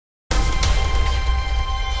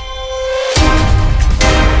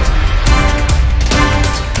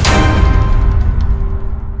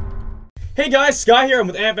Hey guys, Sky here. I'm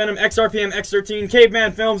with Ant Venom, XRPM, X13,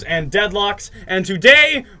 Caveman Films, and Deadlocks. And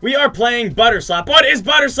today we are playing Butter Slap. What is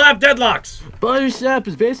Butter Slap, Deadlocks? Butter slap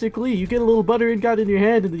is basically you get a little butter and got in your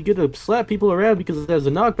hand, and you get to slap people around because there's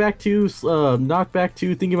a knockback to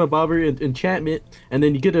thingamabobber and enchantment, and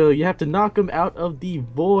then you have to knock them out of the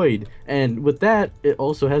void. And with that, it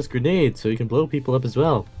also has grenades, so you can blow people up as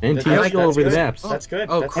well and TNT all over the maps. That's good.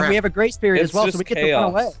 Oh, That's crap. And we have a great spirit as well, so we get to run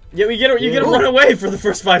away. Yeah, you get to run away for the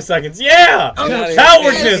first 5 seconds. Yeah! Oh,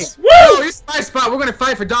 Cowardness! hey. Woo! Oh, this is my spot. We're gonna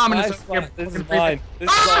fight for dominance. This is mine.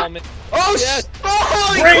 This is all me. Oh, Yes.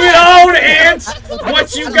 holy Bring it crap. on, ants!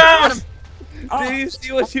 What you got? Do you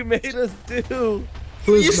see what you made us do?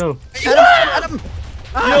 Please no.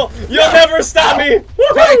 You'll never stop me!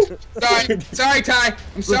 Woohoo! Sorry, Ty.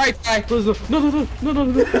 I'm sorry, Ty. Please no. No.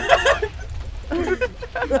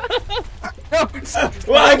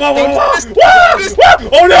 Whoa!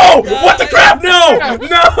 Oh no! What the crap? No!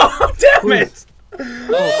 No! Damn it!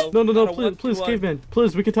 No, please, Caveman,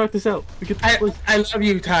 please, we can talk this out. I love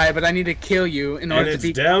you, Ty, but I need to kill you in And order to it's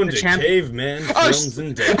beat down the to champion. Caveman Films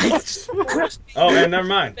and Deadlocks. Oh, and never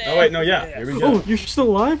mind. Oh wait, no, yeah. Here we go. Oh, you're still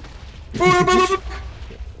alive?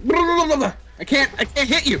 I can't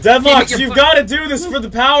hit you. Deadlocks, you've got to do this for the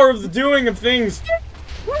power of the doing of things.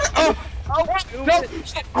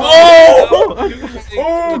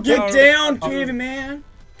 Oh, get down, Caveman.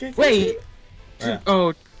 Wait. Yeah.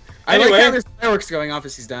 Oh. I Anyway. like how this fireworks going off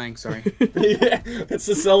as he's dying. Sorry. Yeah, it's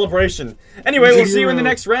a celebration. Anyway, we'll see you in the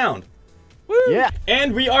next round. Yeah.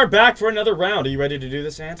 And we are back for another round. Are you ready to do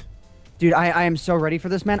this, Ant? Dude, I am so ready for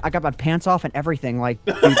this, man. I got my pants off and everything. Like,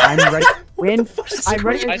 dude, I'm ready to win. I'm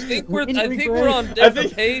ready. I think we're on I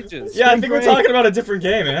different think- pages. Yeah, I think we're talking about a different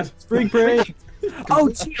game, man. Spring break. Oh,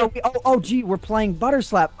 gee, gee, we're playing Butter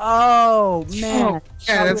Slap. Oh, man.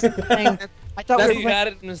 Yeah, I thought we That were you had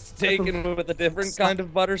it mistaken with a different kind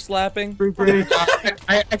of butter slapping. Spring break.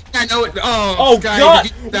 I think I know it. Oh, Oh Sky, God!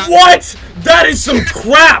 did you- that- What? That is some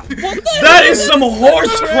crap. That is some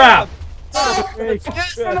horse crap.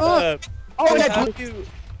 Oh, yeah,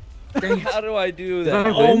 How do I do that?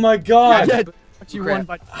 Oh my God! but you won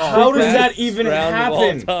by. How does that Best even round of all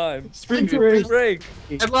happen? time. Spring Spring break. break.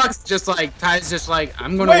 Deadlock's just like Ty's just like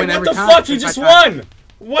I'm gonna Wait, win what every the time. fuck? He just won.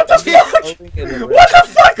 What the fuck? What What the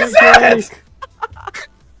fuck is that?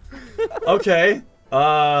 Okay.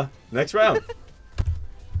 Next round.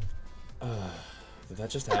 Did that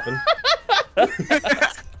just happen?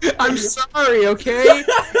 I'm sorry, okay?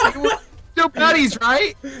 We're still buddies,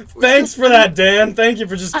 right? Thanks for that, Dan. Thank you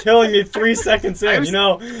for just killing me 3 seconds in. You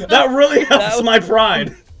know, that really helps my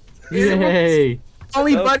pride. Yay.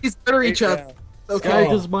 Only buddies better each other. Sky Okay.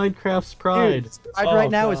 does Minecraft's pride. Right Oh,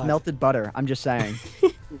 now is God. melted butter. I'm just saying.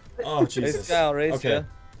 Oh, Hey, Jesus. Scal, race Okay, ya.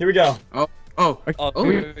 here we go. Oh, Oh, Oh,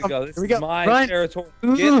 here we go. This here we go. is my Run. territory.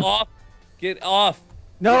 Get off. Get off.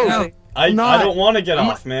 No. No. I not. don't want to get I'm-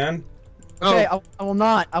 off, man. Okay, oh, I will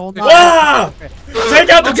not. I will not. Ah! Take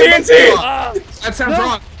out the TNT! Ah! that sounds No.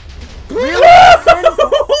 wrong.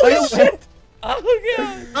 Holy shit! Oh,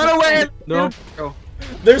 God. Run away. No. Oh.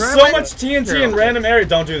 There's Run so away. much TNT in random areas.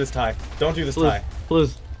 Don't do this, Ty. Don't do this, Please, Ty.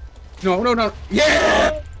 please. No.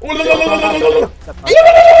 Yeah.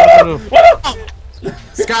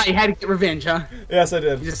 Scott, you had to get revenge, huh? Yes, I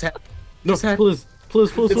did. You just had. No, Just had- please,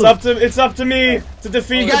 It's up to me to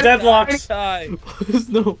defeat the You gotta- Deadlocks. Ty. please,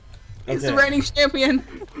 no, He's the Okay. reigning champion.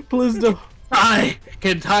 please, no. Ty,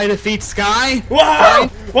 can Ty defeat Sky? Wow!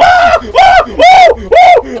 Wow!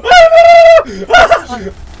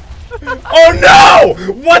 Oh no!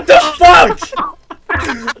 What the fuck?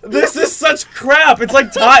 This is such crap. It's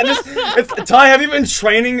like Ty. Ty, have you been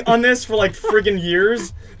training on this for like friggin'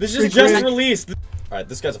 years? This is just released. All right,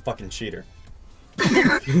 this guy's a fucking cheater.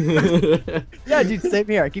 Yeah, dude, same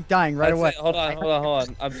here. I keep dying right That's away. it. Hold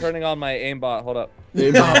on. I'm turning on my aimbot. Hold up.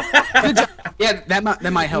 Good job. Yeah, that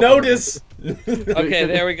might help. Notice. Okay,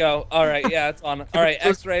 there we go. All right, yeah, it's on. All right,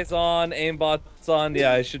 X-ray's on, aimbot's on.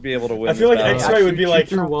 Yeah, I should be able to win. I feel this like battle. X-ray would be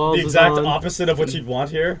like Your walls the is exact on. opposite of what you'd want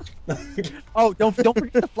here. Oh, don't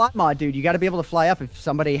forget the fly mod, dude. You got to be able to fly up if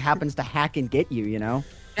somebody happens to hack and get you. You know.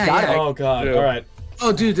 Yeah, Got yeah. Oh god. True. All right.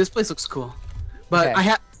 Oh, dude, this place looks cool. But Okay.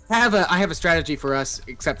 I have a strategy for us,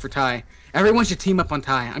 except for Ty. Everyone should team up on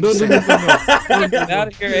Ty. I'm No, just no, saying. no. Get out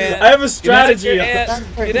of here, Ant. I have a strategy. Get out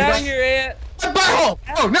of here, Ant. My butthole!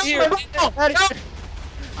 Oh no! Here. My butthole! No!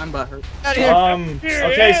 I'm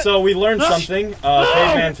butthurt. Okay, so we learned something.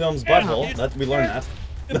 Caveman Films butthole. We learned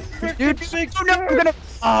that. Dude, oh, no, I'm gonna.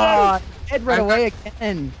 Ah, head right away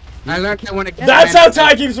again. I learned that when it. That's how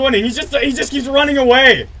Ty keeps winning. He just keeps running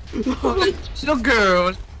away. Little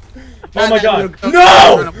girl. Oh my god.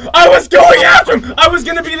 No! I was going after him! I was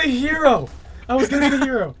gonna be the hero!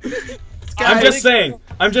 I'm just saying.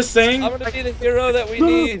 I'm just saying. I'm gonna be the hero that we No,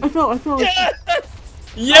 need. I fell. Yes!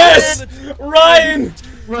 Yes, Ryan.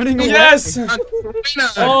 Running away. Yes.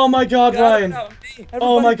 Oh my God, Ryan.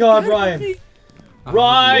 Oh my God, Ryan.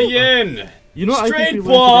 Ryan. You know what I think Straight we learned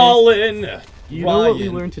ballin'. today? You know what we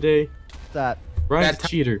Ryan. learned today? That. Ryan's That a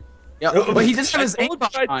cheater. Yeah, but he doesn't have his I told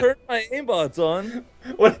aimbot you I on. turned my aimbots on.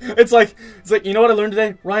 What? It's like you know what I learned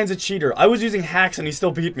today? Ryan's a cheater. I was using hacks and he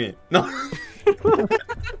still beat me. No.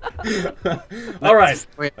 All right,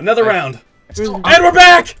 Wait, another wait. round, and we're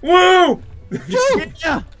back. Woo!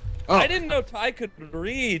 Yeah. Oh. I didn't know Ty could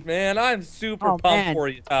read, man. I'm super Oh, pumped man. for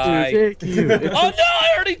you, Ty. Thank you. Oh no, I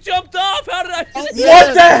already jumped off. How did I?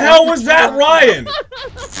 What the hell was that, Ryan?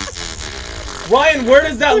 Ryan, where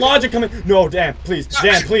does that logic come in? No, Dan, please.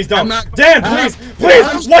 Dan, please don't. I'm not- Dan, please.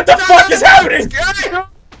 Please. What the fuck is happening?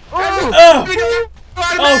 Oh,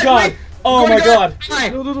 oh God. Oh my God.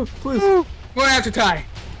 No, please. Going after Ty.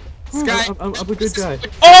 Sky. I'm a good guy.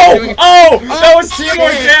 Oh, oh, that was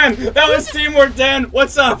teamwork, Dan. That was teamwork, Dan.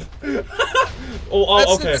 What's up?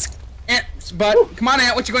 Oh, okay. But come on,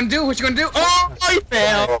 Ant. What you gonna do? What you gonna do? Oh, you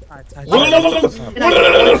failed.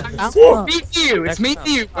 Me to you. It's me to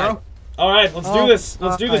you, bro. All right, let's do this.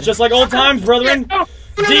 Let's do this, just like old times, brethren.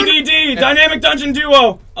 DDD, Dynamic Dungeon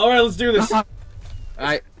Duo. All right, let's do this.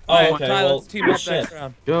 Alright. Oh, okay. Ty, Well, let's team up shit. next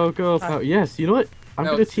round. Go. Yes, you know what? I'm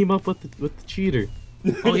No, gonna it's- team up with the cheater.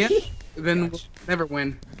 Oh yeah. Then we'll never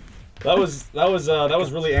win. That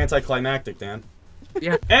was really anticlimactic, Dan.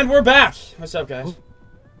 Yeah. And we're back. What's up, guys?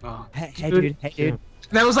 Oh. Hey, dude. Hey, dude.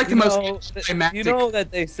 That was like the most You climactic. know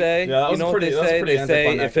that they say. Yeah, that was you know pretty- what that was they say. pretty They say if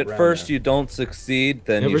anticlimactic at round first there. you don't succeed,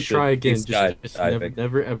 then Never you should try be again. Just skydiving.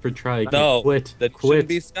 never ever try again. No, quit. that Quit. shouldn't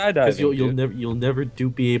be skydiving. Because you'll never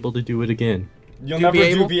be able to do it again. You'll To never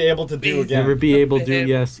be be able to do again. Never be able to. Damn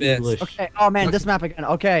Yes, this. English. Okay. Oh man, this map again.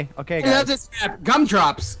 Okay, I love guys. this map.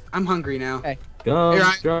 Gumdrops. I'm hungry now. Okay. Gum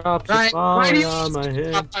Here, drops Ryan, falling on my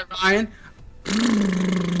head. Ryan.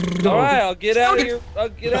 All right, I'll get out of here. I'll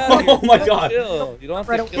get out of here. Oh my Just God. chill. You don't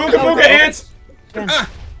have to kill Booga me. booga ants!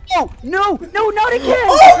 Oh no, not again.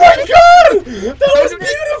 Oh my God!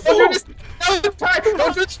 That was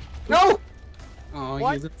beautiful! No! Oh,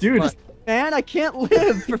 What? you Dude, Man, I can't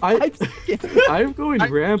live for I- 5 seconds. I'm going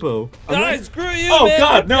Rambo. I'm Guys, screw you, Oh man.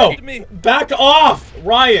 God, You're no! dead to me. Back off,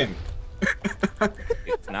 Ryan!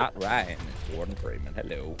 It's not Ryan. It's Warden Freeman.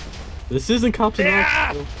 Hello. This isn't Cops and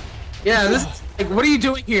Yeah! Rock. Yeah, this is like, what are you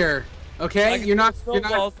doing here? Okay, Like, you're not.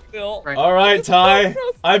 snowball still. Right. All right, Ty.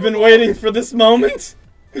 I've been waiting for this moment.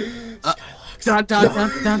 Dun, dun,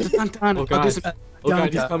 dun, dun, dun, dun. Oh God. Oh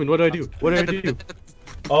God, he's coming. What do I do? What do I do?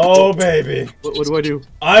 Oh baby, What do I do?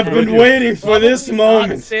 I've been waiting for this Not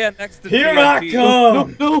moment. stand next to Here I TNT.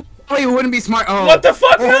 come. No! Oh, you wouldn't be smart. Oh. What the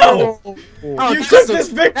fuck? No! Oh, You that's took the- this that's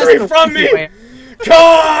victory the from easy me. way.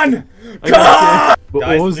 Con! I got Con! What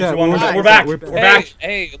Guys, was three, that? two, one, What was we're that? back. We're We're back. back.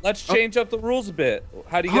 Hey, let's change up the rules a bit.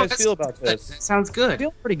 How do you Oh, guys that's- feel about That this? sounds I good.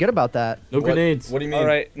 feel pretty good about that. No grenades. What do you mean? All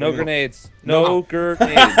right, no What do you mean? grenades. No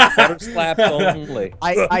grenades. Butter slaps only.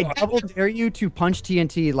 I double dare you to punch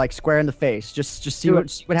TNT like square in the face. Just see what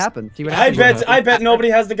happens. See what I happens. bet nobody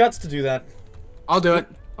has the guts to do that. I'll do it.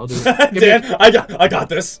 I'll do it. Dan, I got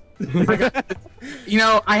this. You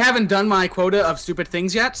know, I haven't done my quota of stupid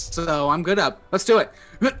things yet, so I'm good up. Let's do it.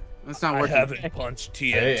 That's not I working. haven't punched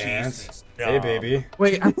TNT Hey, since. Ant. Hey, baby.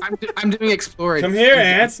 Wait, I'm doing exploring. Come here,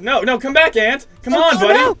 Ant. No, come back, Ant. Come on,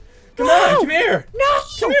 buddy. no. Come on, come here. No!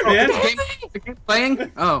 Come here, man. The game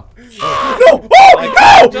playing? Oh. No!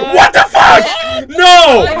 Oh, no! What the fuck?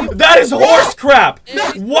 No! That is horse crap.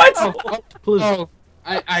 What? Please. Oh.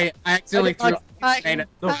 I accidentally threw.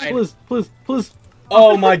 No, please.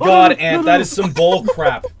 Oh my God, no, Ant, no, that no. is some bull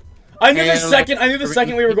crap. I knew the And-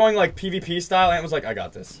 second we were going like PvP style, Ant was like, I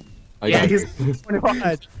got this. I Yeah, got he's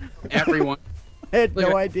it. everyone. I had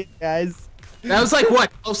no idea, guys. That was like what?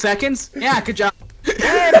 12 seconds? Yeah, good job.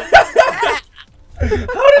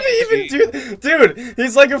 How did he even do that? Dude,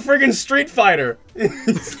 he's like a friggin' Street Fighter.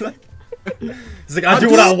 He's like, I do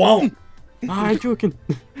what I want. I'm joking.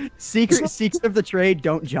 Secret of the trade,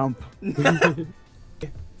 don't jump.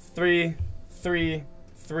 3, 3,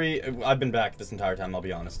 3. I've been back this entire time, I'll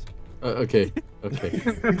be honest. Okay.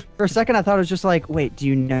 For a second, I thought it was just like, wait, do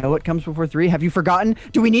you know what comes before 3? Have you forgotten?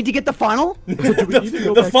 Do we need to get the funnel?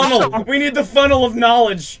 The funnel. We need the funnel of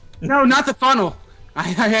knowledge. No, not the funnel.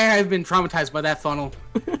 I've been traumatized by that funnel.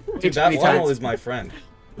 Dude, that funnel is my friend.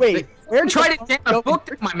 Wait, where I did tried the it down funnel a go? book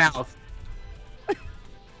in my mouth.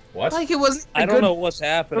 What? Like it wasn't. I don't know what's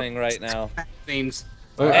happening right now. Things.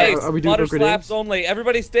 Hey, are we doing butter no grenades? slaps only.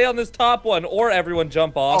 Everybody stay on this top one, or everyone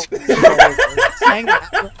jump off. Saying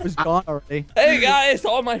that was gone already. Hey guys,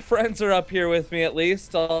 all my friends are up here with me at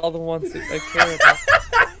least. All the ones that I care about.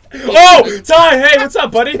 Oh, Ty, hey, what's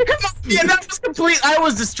up, buddy? Yeah, that was complete. I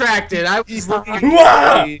was distracted. I was looking.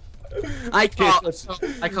 Wow! I called.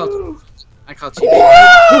 I called.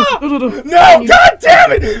 Wow! No, no, no. No, god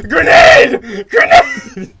damn it! Grenade!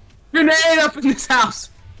 Grenade! Grenade up in this house.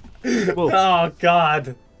 Whoa. Oh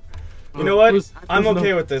god. You know what? There's I'm no-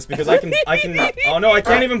 okay with this because I can. Oh no, I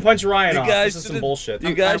can't even punch Ryan You off. guys This is some should've- bullshit.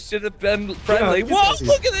 You guys should have been friendly. Yeah, Whoa,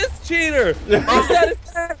 look at this cheater! He's got his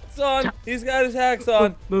hacks on. He's got his hacks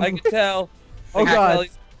on. No, I no. can tell. Oh I can god. tell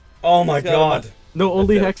he's- Oh my He's got god. No,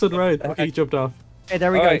 only That's it. Hex and Ryan. Okay, he jumped off. Hey,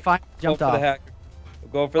 there we All go. right. Fine. Going Jumped for the off. hacker. I'm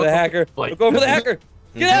going for the hacker. Like- I'm going for the hacker.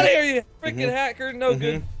 Get Mhm. out of here, you freaking hacker! No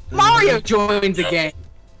good. Mario joined the game.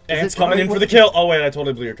 Ants coming in for the kill. Oh wait, I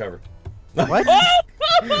totally blew your cover. What?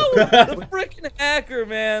 The freaking hacker,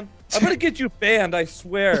 man! I'm gonna get you banned. I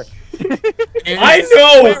swear. I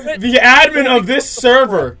know the admin of this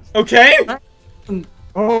server. Okay?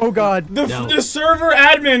 Oh god. No. The server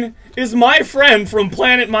admin is my friend from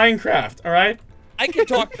Planet Minecraft. All right? I can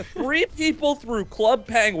talk to 3 people through Club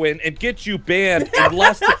Penguin and get you banned in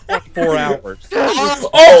less than 24 hours.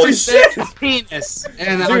 Holy shit! Penis.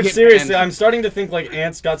 And I'll Dude, get seriously, banned. I'm starting to think like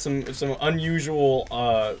Ant's got some unusual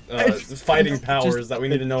fighting powers that we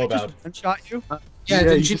need to know about. One shot you. Yeah, Yeah,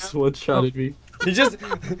 didn't you you just one-shotted me. He just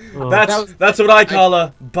Oh. that's what I call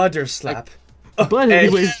a butter slap. But Hey.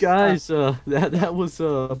 anyways, guys, that was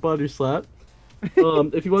a butter slap.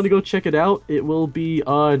 If you want to go check it out, it will be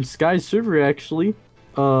on Sky's server actually.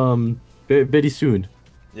 Very soon.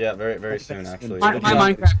 Yeah, very soon actually. My It'll be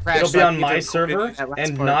on- Minecraft crashed. It'll be so I on need my to server record that last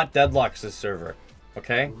and part. not Deadlock's server.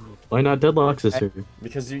 Okay? Why not Deadlock's server?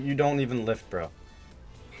 Because you don't even lift, bro.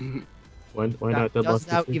 Why not Does Deadlock's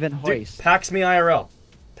that server? even Dude, hoist? Pax me IRL.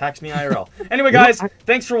 Pax me IRL. Anyway, guys,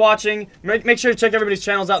 thanks for watching. Make sure to check everybody's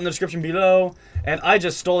channels out in the description below. And I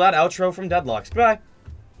just stole that outro from Deadlocks. Goodbye.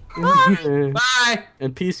 Yeah. Bye.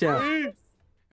 And peace out.